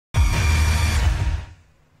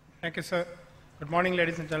Thank you, sir. Good morning,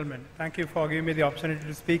 ladies and gentlemen. Thank you for giving me the opportunity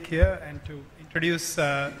to speak here and to introduce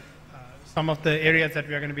some of the areas that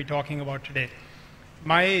we are going to be talking about today.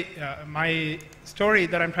 My story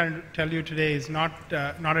that I'm trying to tell you today is not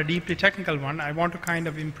a deeply technical one. I want to kind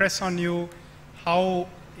of impress on you how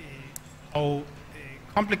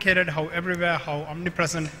complicated, how everywhere, how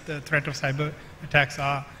omnipresent the threat of cyber attacks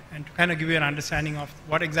are, and to kind of give you an understanding of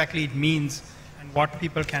what exactly it means and what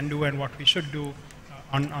people can do and what we should do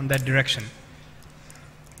on that direction.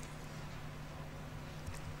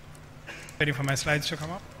 Waiting for my slides to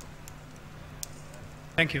come up.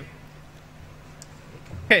 Thank you.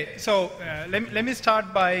 Okay, so let me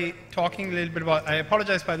start by talking a little bit about, I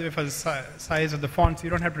apologize by the way for the size of the fonts. You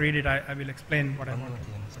don't have to read it. I will explain what I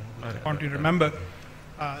want you to remember.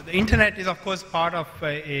 The internet is of course part of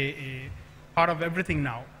part of everything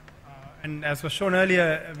now. And as was shown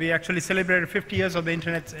earlier, we actually celebrated 50 years of the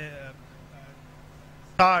internet's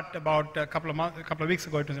start about a couple of weeks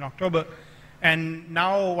ago. It was in October. And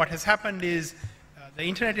now what has happened is the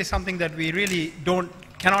internet is something that we really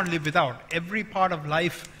cannot live without. Every part of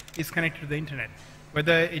life is connected to the internet.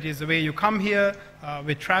 Whether it is the way you come here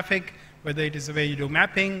with traffic, whether it is the way you do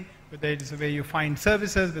mapping, whether it is the way you find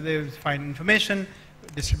services, whether you find information,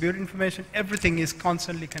 distribute information, everything is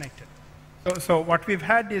constantly connected. So what we've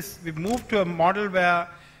had is we've moved to a model where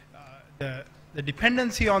the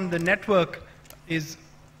dependency on the network is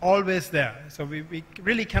always there. So we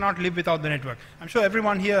really cannot live without the network. I'm sure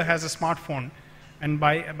everyone here has a smartphone. And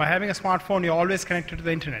by having a smartphone, you're always connected to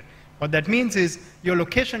the internet. What that means is your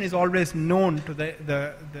location is always known to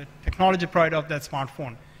the technology provider of that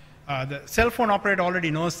smartphone. The cell phone operator already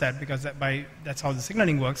knows that because that's how the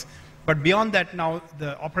signaling works. But beyond that now,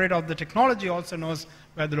 the operator of the technology also knows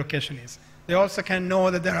where the location is. They also can know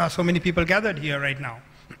that there are so many people gathered here right now.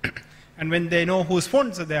 And when they know whose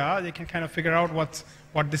phones there are, they can kind of figure out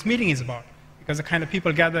what this meeting is about. Because the kind of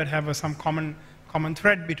people gathered have some common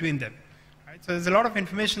thread between them. Right? So there's a lot of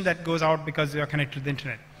information that goes out because you are connected to the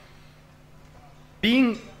internet.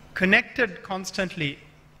 Being connected constantly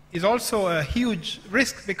is also a huge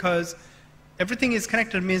risk because everything is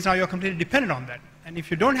connected means now you're completely dependent on that. And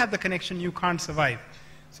if you don't have the connection, you can't survive.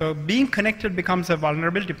 So being connected becomes a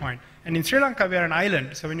vulnerability point. And in Sri Lanka, we are an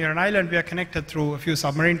island. So when you're an island, we are connected through a few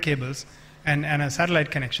submarine cables and a satellite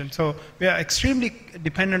connection. So we are extremely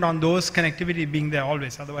dependent on those connectivity being there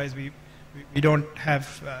always. Otherwise, we don't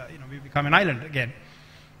have, we become an island again.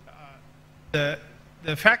 The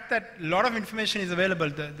fact that a lot of information is available,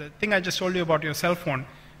 the thing I just told you about your cell phone,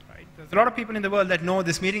 right? There's a lot of people in the world that know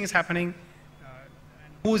this meeting is happening,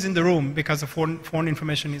 and who's in the room because the phone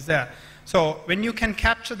information is there. So when you can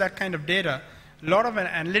capture that kind of data, a lot of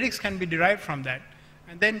analytics can be derived from that,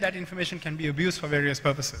 and then that information can be abused for various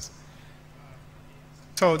purposes.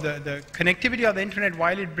 So the connectivity of the internet,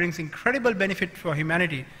 while it brings incredible benefit for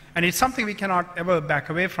humanity, and it's something we cannot ever back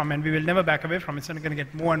away from, and we will never back away from, it's only going to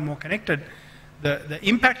get more and more connected. The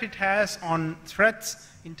impact it has on threats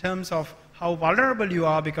in terms of how vulnerable you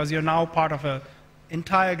are because you're now part of an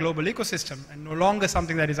entire global ecosystem and no longer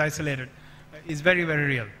something that is isolated is very, very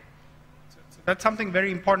real. So that's something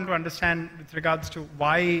very important to understand with regards to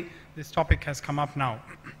why this topic has come up now.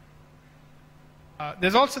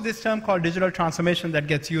 There's also this term called digital transformation that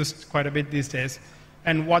gets used quite a bit these days.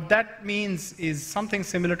 And what that means is something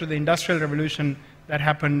similar to the Industrial Revolution that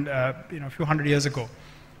happened a few hundred years ago.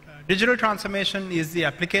 Digital transformation is the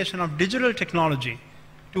application of digital technology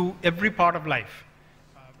to every part of life.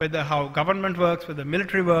 Whether how government works, whether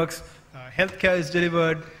military works, healthcare is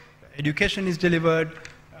delivered, education is delivered,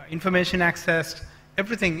 information accessed,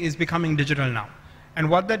 everything is becoming digital now. And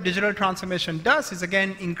what that digital transformation does is,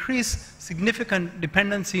 again, increase significant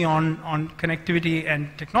dependency on connectivity and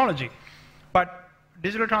technology. But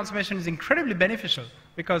digital transformation is incredibly beneficial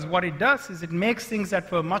because what it does is it makes things that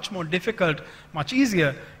were much more difficult much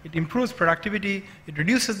easier. It improves productivity. It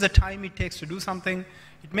reduces the time it takes to do something.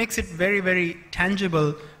 It makes it very, very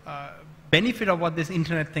tangible benefit of what this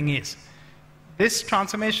internet thing is. This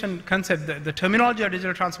transformation concept, the terminology of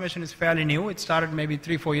digital transformation is fairly new. It started maybe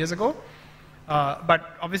 3-4 years ago.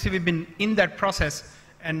 But obviously we've been in that process,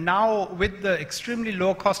 and now with the extremely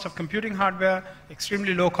low cost of computing hardware,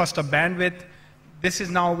 extremely low cost of bandwidth,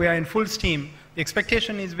 we are in full steam. The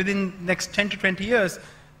expectation is within the next 10 to 20 years,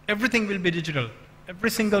 everything will be digital. Every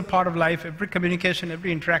single part of life, every communication,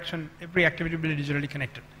 every interaction, every activity will be digitally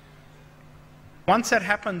connected. Once that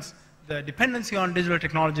happens, the dependency on digital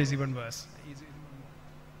technology is even worse.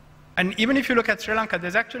 And even if you look at Sri Lanka,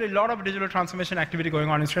 there's actually a lot of digital transformation activity going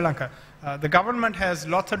on in Sri Lanka. The government has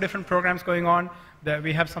lots of different programs going on.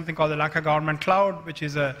 We have something called the Lanka Government Cloud, which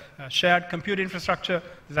is a shared compute infrastructure.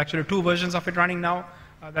 There's actually 2 versions of it running now.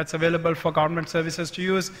 that's available for government services to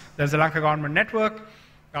use. There's the Lanka government network.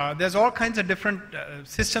 There's all kinds of different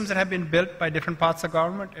systems that have been built by different parts of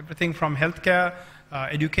government, everything from healthcare,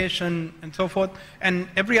 education, and so forth. And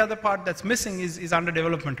every other part that's missing is under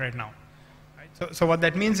development right now. Right? So what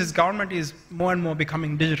that means is government is more and more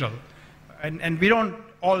becoming digital. And we don't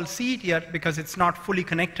all see it yet because it's not fully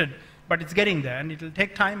connected, but it's getting there. And it'll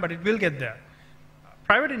take time, but it will get there.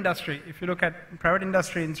 Private industry, if you look at private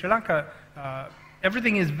industry in Sri Lanka,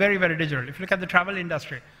 everything is very, very digital. If you look at the travel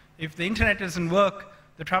industry, if the internet doesn't work,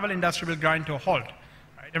 the travel industry will grind to a halt.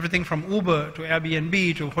 Right? Everything from Uber to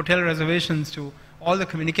Airbnb to hotel reservations to all the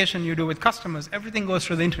communication you do with customers, everything goes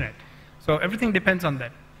through the internet. So everything depends on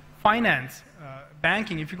that. Finance,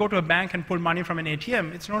 banking, if you go to a bank and pull money from an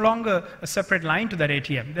ATM, it's no longer a separate line to that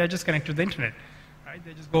ATM. They're just connected to the internet. Right?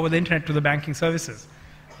 They just go over the internet to the banking services.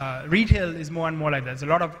 Retail is more and more like that. There's a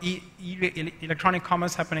lot of electronic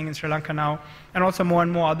commerce happening in Sri Lanka now, and also more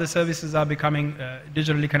and more other services are becoming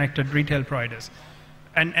digitally connected retail providers.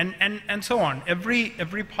 And so on.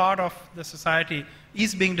 Every part of the society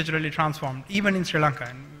is being digitally transformed, even in Sri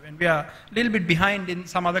Lanka. And we are a little bit behind in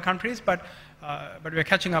some other countries, but we're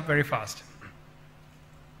catching up very fast.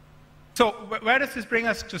 So where does this bring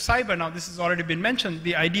us to cyber? Now, this has already been mentioned.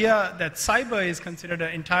 The idea that cyber is considered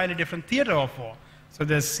an entirely different theater of war. So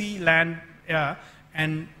there's sea, land, air,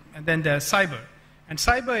 and then there's cyber. And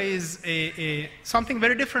cyber is something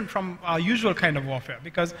very different from our usual kind of warfare,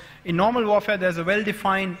 because in normal warfare, there's a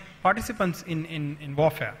well-defined participants in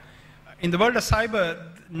warfare. In the world of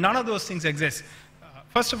cyber, none of those things exist.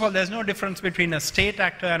 First of all, there's no difference between a state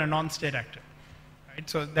actor and a non-state actor. Right?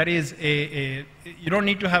 So that is you don't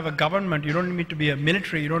need to have a government, you don't need to be a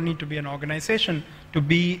military, you don't need to be an organization to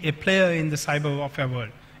be a player in the cyber warfare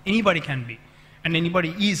world. Anybody can be. And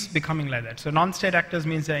anybody is becoming like that. So non-state actors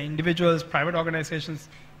means they're individuals, private organizations,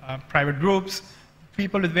 private groups,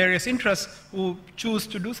 people with various interests who choose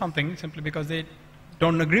to do something simply because they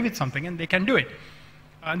don't agree with something and they can do it.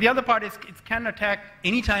 And the other part is it can attack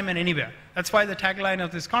anytime and anywhere. That's why the tagline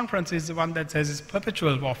of this conference is the one that says it's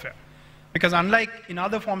perpetual warfare. Because unlike in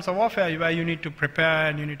other forms of warfare where you need to prepare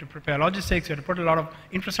and you need to prepare logistics, you have to put a lot of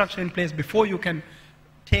infrastructure in place before you can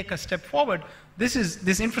take a step forward,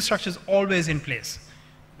 this infrastructure is always in place.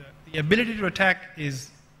 The ability to attack is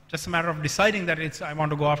just a matter of deciding that I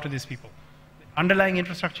want to go after these people. The underlying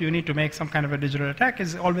infrastructure you need to make some kind of a digital attack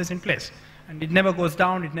is always in place. And it never goes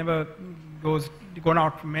down, it never goes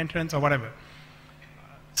out for maintenance or whatever.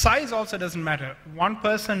 Size also doesn't matter. One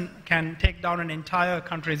person can take down an entire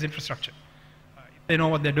country's infrastructure if they know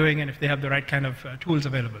what they're doing and if they have the right kind of tools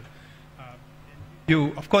available.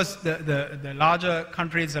 Of course, the larger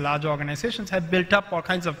countries, the larger organizations have built up all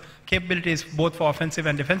kinds of capabilities, both for offensive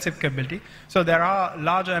and defensive capability. So there are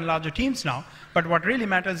larger and larger teams now. But what really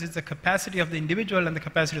matters is the capacity of the individual and the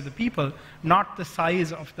capacity of the people, not the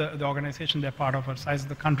size of the organization they're part of, or size of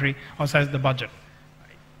the country, or size of the budget.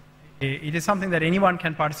 It is something that anyone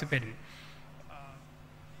can participate in.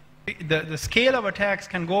 The scale of attacks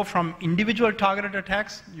can go from individual targeted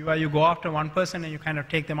attacks, where you go after one person and you kind of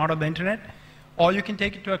take them out of the internet, or you can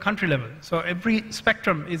take it to a country level. So every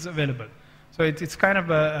spectrum is available. So it's kind of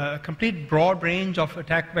a complete broad range of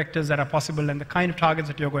attack vectors that are possible and the kind of targets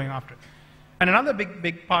that you're going after. And another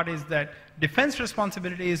big part is that defense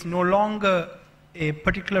responsibility is no longer a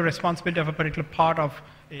particular responsibility of a particular part of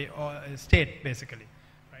a state, basically.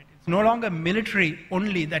 Right? It's no longer military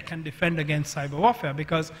only that can defend against cyber warfare,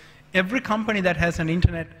 because every company that has an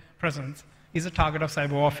internet presence is a target of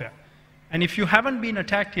cyber warfare. And if you haven't been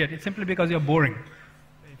attacked yet, it's simply because you're boring,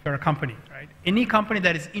 if you're a company, right? Any company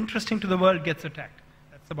that is interesting to the world gets attacked.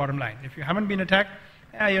 That's the bottom line. If you haven't been attacked,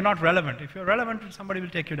 you're not relevant. If you're relevant, somebody will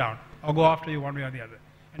take you down or go after you one way or the other.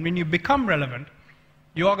 And when you become relevant,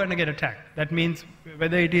 you are going to get attacked. That means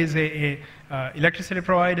whether it is a electricity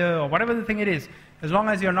provider or whatever the thing it is, as long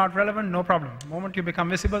as you're not relevant, no problem. The moment you become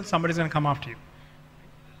visible, somebody's going to come after you.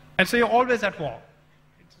 And so you're always at war.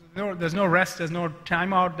 There's no rest, there's no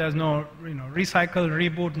timeout, there's no recycle,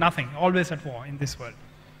 reboot, nothing. Always at war in this world.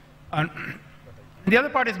 And the other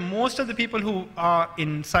part is most of the people who are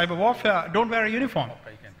in cyber warfare don't wear a uniform.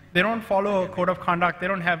 They don't follow a code of conduct, they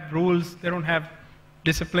don't have rules, they don't have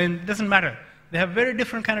discipline. It doesn't matter. They have very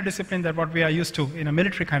different kind of discipline than what we are used to in a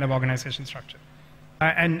military kind of organization structure.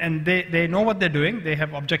 And they know what they're doing, they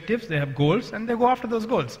have objectives, they have goals, and they go after those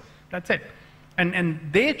goals. That's it. And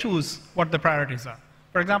they choose what the priorities are.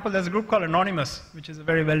 For example, there's a group called Anonymous, which is a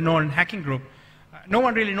very well-known hacking group. No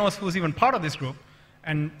one really knows who's even part of this group.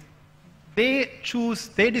 And they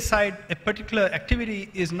decide a particular activity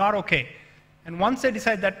is not okay. And once they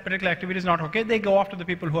decide that particular activity is not okay, they go after the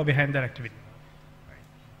people who are behind that activity.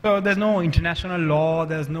 So there's no international law,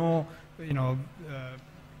 there's no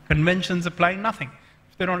conventions applying, nothing.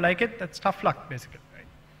 If they don't like it, that's tough luck, basically. Right?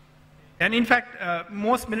 And in fact,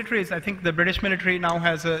 most militaries, I think the British military now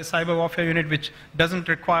has a cyber warfare unit which doesn't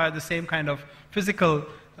require the same kind of physical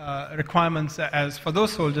requirements as for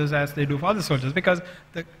those soldiers as they do for other soldiers, because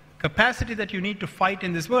the capacity that you need to fight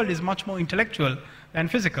in this world is much more intellectual than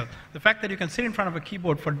physical. The fact that you can sit in front of a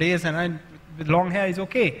keyboard for days and with long hair is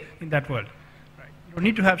okay in that world. Right? You don't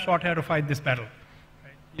need to have short hair to fight this battle.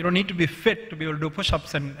 Right? You don't need to be fit to be able to do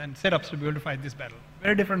push-ups and sit-ups to be able to fight this battle.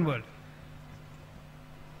 Very different world.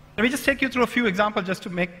 Let me just take you through a few examples just to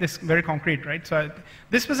make this very concrete, right? So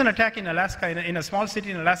this was an attack in Alaska, in a small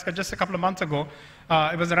city in Alaska just a couple of months ago.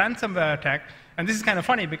 It was a ransomware attack. And this is kind of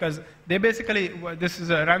funny because they basically, this is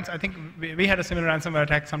a I think we had a similar ransomware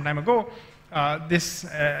attack some time ago. This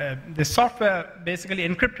software basically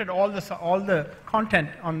encrypted all the content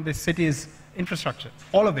on this city's infrastructure,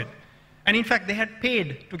 all of it. And in fact, they had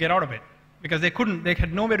paid to get out of it, because they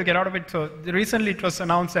had no way to get out of it. So recently it was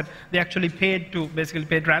announced that they actually paid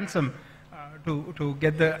ransom to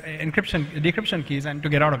get the decryption keys and to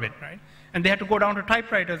get out of it, right? And they had to go down to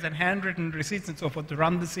typewriters and handwritten receipts and so forth to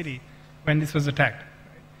run the city when this was attacked.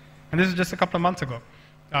 Right? And this is just a couple of months ago.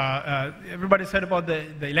 Everybody's heard about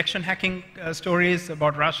the election hacking stories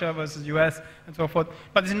about Russia versus US and so forth.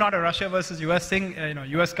 But this is not a Russia versus US thing.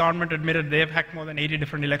 US government admitted they've hacked more than 80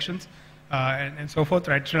 different elections. And so forth,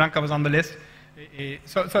 right? Sri Lanka was on the list.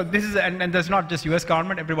 So this is, and there's not just US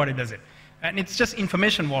government, everybody does it. And it's just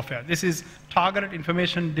information warfare. This is targeted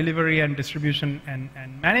information delivery and distribution and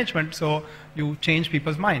management, so you change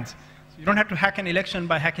people's minds. So you don't have to hack an election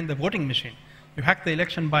by hacking the voting machine. You hack the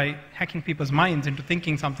election by hacking people's minds into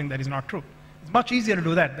thinking something that is not true. It's much easier to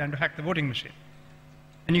do that than to hack the voting machine.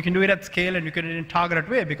 And you can do it at scale, and you can do it in a targeted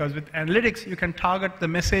way, because with analytics, you can target the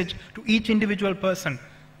message to each individual person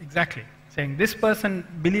exactly. Saying, this person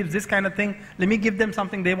believes this kind of thing, let me give them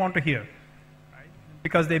something they want to hear. Right?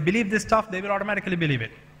 Because they believe this stuff, they will automatically believe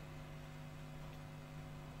it.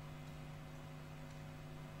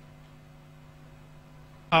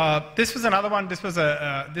 This was another one. This was sort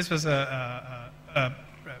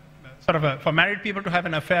of for married people to have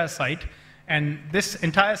an affair site. And this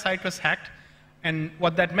entire site was hacked. And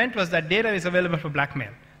what that meant was that data is available for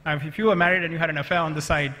blackmail. Now, if you were married and you had an affair on the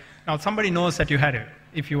side, now somebody knows that you had it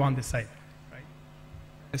if you were on this site.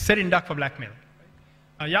 Sit in duck for blackmail.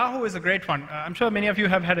 Yahoo is a great one. I'm sure many of you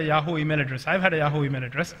have had a Yahoo email address. I've had a Yahoo email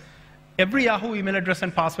address. Every Yahoo email address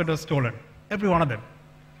and password was stolen. Every one of them.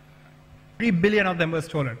 3 billion of them were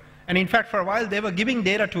stolen. And in fact, for a while, they were giving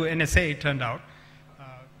data to NSA, it turned out.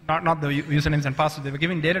 Not the usernames and passwords. They were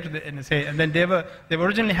giving data to the NSA. And then they were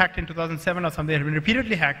originally hacked in 2007 or something. They had been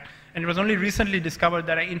repeatedly hacked. And it was only recently discovered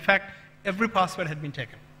that, in fact, every password had been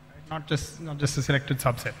taken. Right? Not just a selected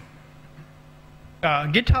subset.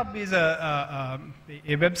 GitHub is a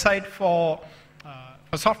website for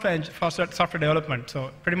software development.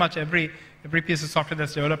 So pretty much every piece of software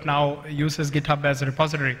that's developed now uses GitHub as a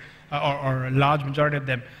repository, or a large majority of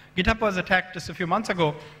them. GitHub was attacked just a few months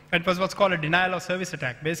ago. It was what's called a denial of service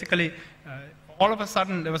attack. Basically, all of a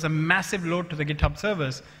sudden there was a massive load to the GitHub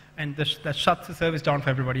servers, and that shuts the service down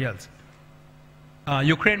for everybody else.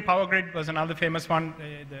 Ukraine power grid was another famous one.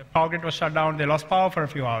 The power grid was shut down. They lost power for a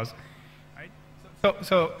few hours.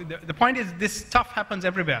 So the point is, this stuff happens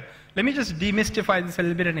everywhere. Let me just demystify this a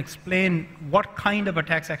little bit and explain what kind of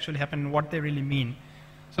attacks actually happen and what they really mean.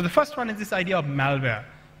 So the first one is this idea of malware,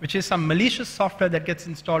 which is some malicious software that gets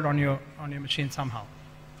installed on your machine somehow.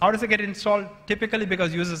 How does it get installed? Typically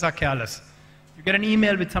because users are careless. You get an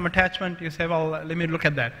email with some attachment, you say, well, let me look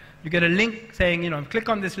at that. You get a link saying, click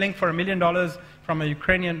on this link for $1 million from a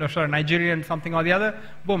Ukrainian, or sorry, Nigerian, something or the other.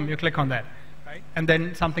 Boom, you click on that, right? And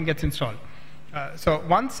then something gets installed. So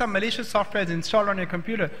once some malicious software is installed on your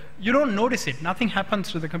computer, you don't notice it. Nothing happens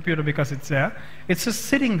to the computer because it's there. It's just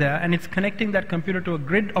sitting there, and it's connecting that computer to a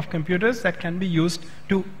grid of computers that can be used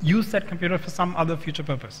to use that computer for some other future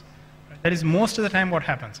purpose. That is most of the time what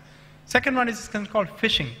happens. Second one is something called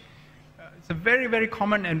phishing. It's a very, very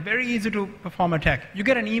common and very easy to perform attack. You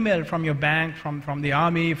get an email from your bank, from the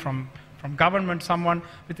army, from government, someone,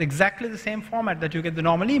 with exactly the same format that you get the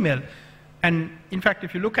normal email. And in fact,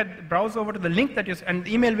 if you browse over to the link that and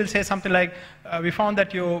the email will say something like, we found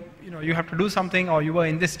that you have to do something, or you were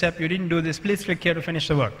in this step, you didn't do this, please click here to finish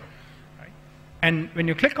the work. Right? And when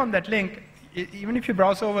you click on that link, even if you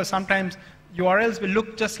browse over, sometimes URLs will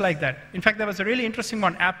look just like that. In fact, there was a really interesting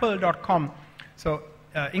one, apple.com. So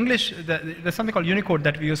English, there's something called Unicode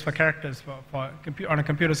that we use for characters on a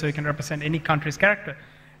computer, so you can represent any country's character.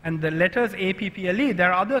 And the letters A, P, P, L, E,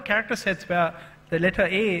 there are other character sets where the letter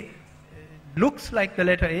A looks like the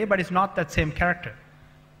letter A, but it's not that same character.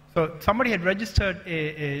 So somebody had registered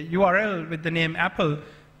a URL with the name Apple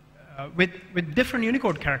with different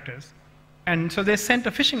Unicode characters. And so they sent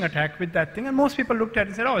a phishing attack with that thing, and most people looked at it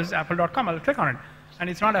and said, oh, it's apple.com, I'll click on it. And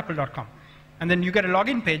it's not apple.com. And then you get a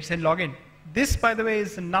login page, saying login. This, by the way,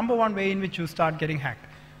 is the #1 way in which you start getting hacked.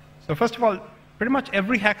 So first of all, pretty much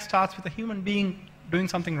every hack starts with a human being doing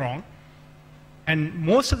something wrong. And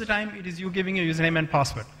most of the time, it is you giving a username and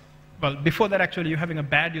password. Well, before that, actually, you're having a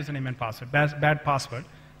bad username and password, bad password.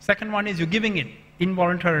 Second one is you're giving it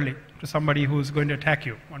involuntarily to somebody who's going to attack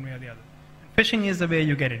you one way or the other. Phishing is the way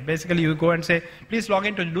you get it. Basically, you go and say, please log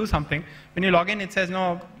in to do something. When you log in, it says,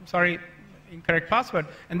 no, sorry, incorrect password.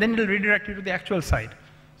 And then it'll redirect you to the actual site.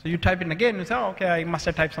 So you type in again and say, oh, okay, I must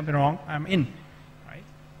have typed something wrong. I'm in. Right?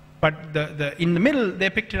 But in the middle, they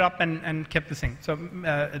picked it up and kept the thing. So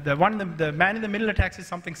the man in the middle attacks is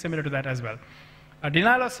something similar to that as well.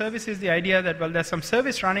 Denial of service is the idea that, well, there's some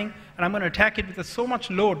service running, and I'm going to attack it with so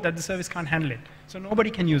much load that the service can't handle it. So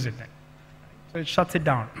nobody can use it then. So it shuts it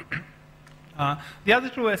down. The other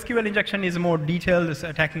two, SQL injection, is more detailed. It's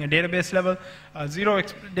attacking a database level.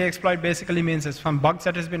 Zero-day exploit basically means there's some bugs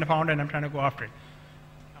that has been found, and I'm trying to go after it.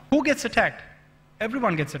 Who gets attacked?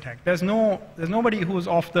 Everyone gets attacked. There's nobody who's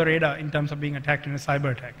off the radar in terms of being attacked in a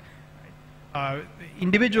cyber attack.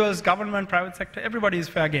 Individuals, government, private sector, everybody is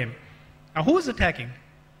fair game. Now, who's attacking?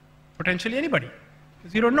 Potentially anybody.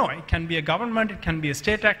 Because you don't know. It can be a government, it can be a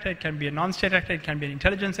state actor, it can be a non-state actor, it can be an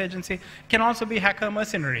intelligence agency. It can also be hacker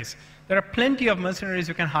mercenaries. There are plenty of mercenaries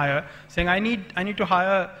you can hire, saying, I need to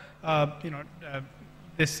hire,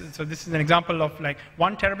 this. So this is an example of like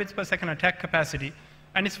 1 terabits per second attack capacity,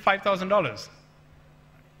 and it's $5,000.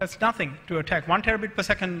 That's nothing to attack. 1 terabit per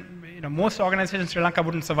second, most organizations in Sri Lanka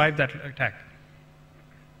wouldn't survive that attack.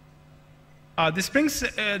 This brings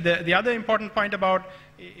the other important point about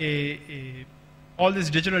all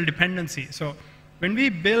this digital dependency. So when we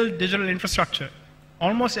build digital infrastructure,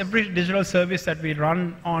 almost every digital service that we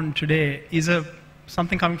run on today is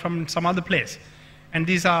something coming from some other place. And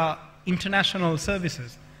these are international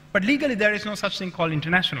services. But legally, there is no such thing called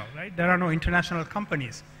international, right? There are no international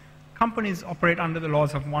companies. Companies operate under the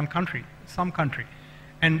laws of one country, some country.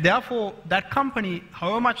 And therefore, that company,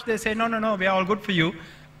 however much they say, no, we are all good for you,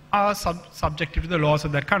 are subjected to the laws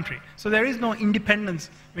of that country. So there is no independence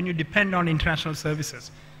when you depend on international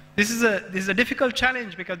services. This is a difficult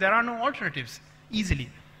challenge because there are no alternatives easily.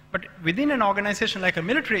 But within an organization like a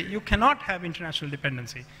military, you cannot have international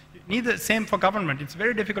dependency. Neither same for government. It's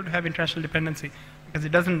very difficult to have international dependency because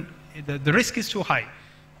the risk is too high.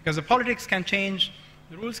 Because the politics can change,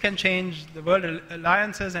 the rules can change, the world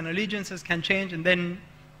alliances and allegiances can change, and then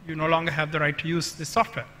you no longer have the right to use this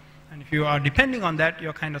software. And if you are depending on that,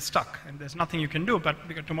 you're kind of stuck, and there's nothing you can do. But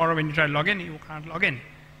because tomorrow when you try to log in, you can't log in.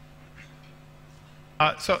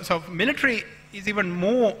 So military is even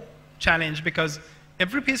more challenged because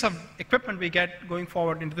every piece of equipment we get going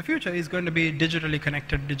forward into the future is going to be digitally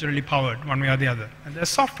connected, digitally powered, one way or the other. And there's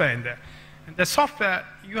software in there. And the software,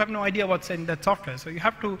 you have no idea what's in that software. So you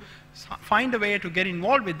have to find a way to get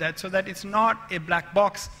involved with that so that it's not a black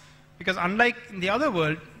box. Because unlike in the other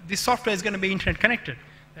world, this software is going to be internet connected.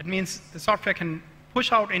 That means the software can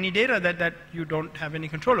push out any data that you don't have any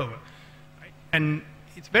control over. Right? And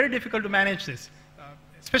it's very difficult to manage this,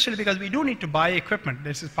 especially because we do need to buy equipment.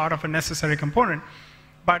 This is part of a necessary component.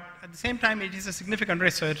 But at the same time, it is a significant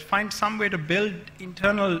risk. So find some way to build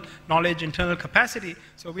internal knowledge, internal capacity,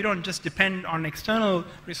 so we don't just depend on external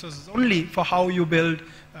resources only for how you build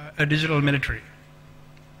a digital military.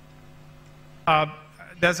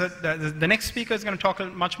 The next speaker is going to talk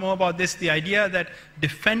much more about this, the idea that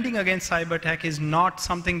defending against cyber attack is not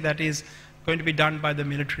something that is going to be done by the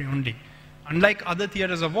military only. Unlike other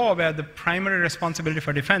theaters of war where the primary responsibility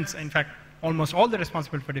for defense, in fact, almost all the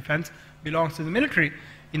responsibility for defense belongs to the military,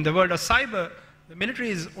 in the world of cyber, the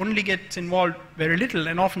military only gets involved very little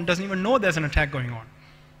and often doesn't even know there's an attack going on.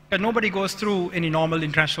 Because nobody goes through any normal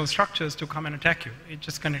international structures to come and attack you. It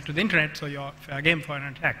just connects to the internet, so you're fair game for an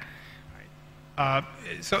attack.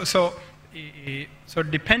 So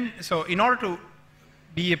in order to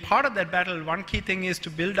be a part of that battle, one key thing is to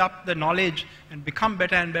build up the knowledge and become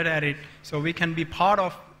better and better at it so we can be part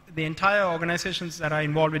of the entire organizations that are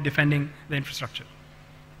involved with defending the infrastructure.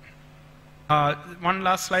 One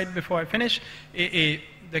last slide before I finish.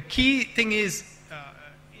 The key thing is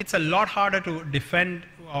it's a lot harder to defend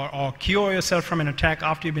or cure yourself from an attack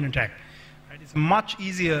after you've been attacked. Right? It's much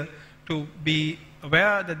easier to be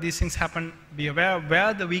aware that these things happen, be aware of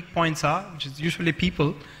where the weak points are, which is usually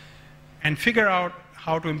people, and figure out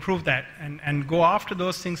how to improve that and go after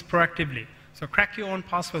those things proactively. So crack your own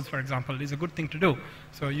passwords, for example, is a good thing to do.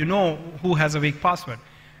 So you know who has a weak password.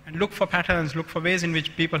 And look for patterns, look for ways in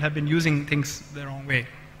which people have been using things the wrong way.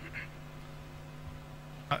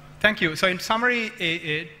 Thank you. So in summary,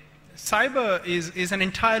 cyber is an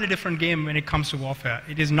entirely different game when it comes to warfare.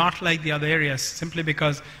 It is not like the other areas, simply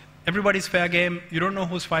because everybody's fair game, you don't know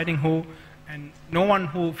who's fighting who, and no one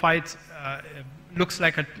who fights looks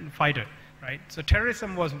like a fighter, right? So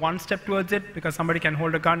terrorism was one step towards it, because somebody can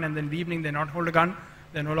hold a gun and then in the evening they not hold a gun,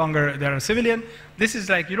 they're no longer, they're a civilian. This is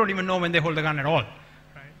like, you don't even know when they hold a gun at all.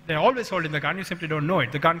 Right? They're always holding the gun, you simply don't know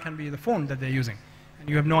it. The gun can be the phone that they're using, and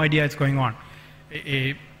you have no idea it's going on.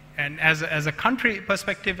 And as a country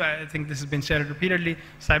perspective, I think this has been shared repeatedly,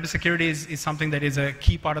 cybersecurity is something that is a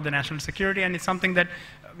key part of the national security, and it's something that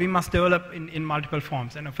we must develop in multiple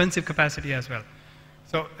forms, and offensive capacity as well.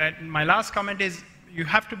 So my last comment is, you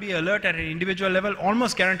have to be alert at an individual level.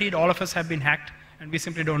 Almost guaranteed all of us have been hacked, and we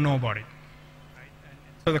simply don't know about it. Right?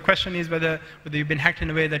 So the question is whether you've been hacked in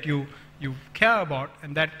a way that you care about,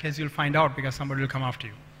 and that case you'll find out because somebody will come after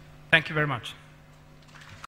you. Thank you very much.